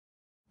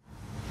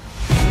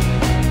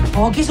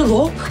corgis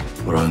are up.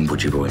 We're home,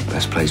 Budgie boy.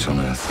 Best place on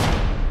earth.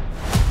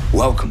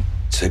 Welcome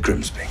to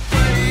Grimsby.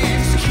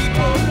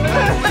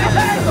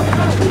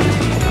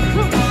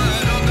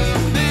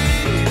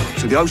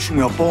 To the ocean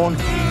we are born,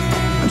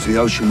 and to the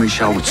ocean we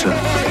shall return.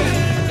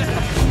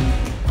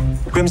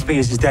 Grimsby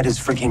is as dead as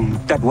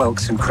freaking dead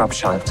whelks and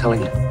Crabshire, I'm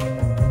telling you.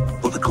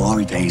 But the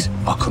glory days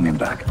are coming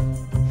back.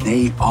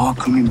 They are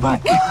coming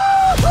back.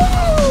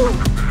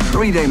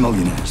 3-day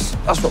millionaires.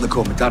 That's what they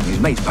called my dad and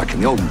his mates back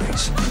in the olden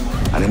days.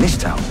 And in this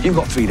town, you've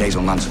got 3 days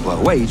on land to blow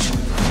a wage.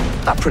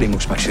 That pretty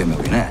much makes you a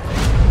millionaire.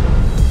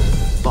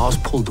 Bar's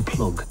pulled the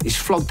plug. He's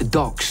flogged the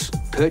docks.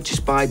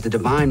 Purchased by the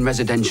Divine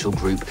Residential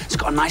Group. It's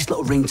got a nice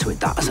little ring to it,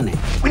 that, hasn't it?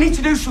 We need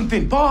to do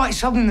something. Bar is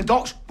selling the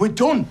docks. We're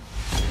done.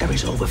 There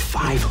is over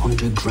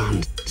 500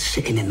 grand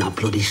sitting in that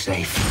bloody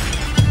safe.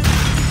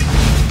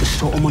 The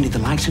sort of money the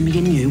likes of me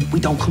and you,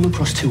 we don't come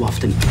across too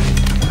often.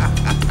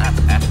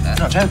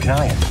 Not joking,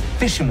 are you?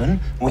 Fishermen,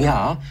 we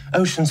are.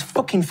 Ocean's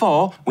fucking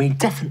 4, we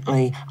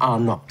definitely are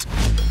not.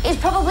 He's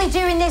probably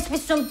doing this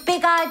with some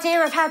big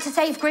idea of how to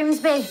save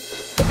Grimsby.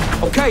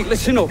 OK,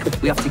 listen up.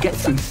 We have to get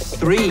through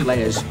 3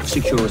 layers of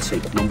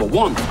security. Number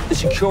 1, the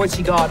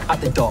security guard at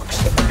the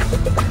docks.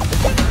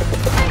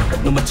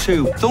 Number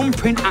 2,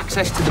 thumbprint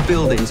access to the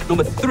buildings.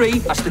 Number 3,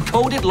 that's the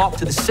coded lock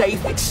to the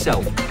safe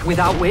itself.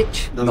 Without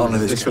which... None of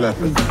this will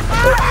happen.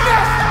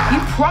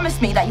 You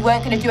promised me that you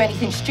weren't going to do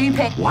anything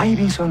stupid. Why are you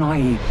being so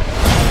naive?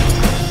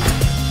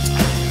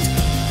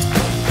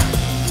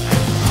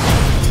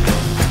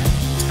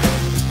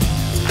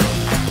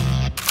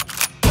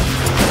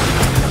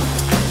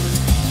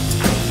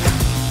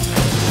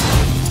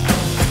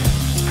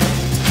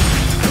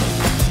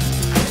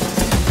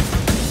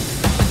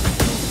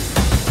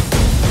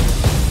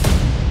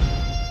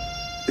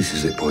 This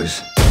is it,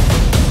 boys.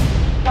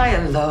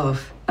 Hiya,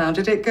 love. How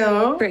did it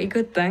go? Pretty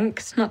good,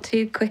 thanks. Not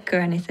too quick or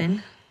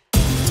anything.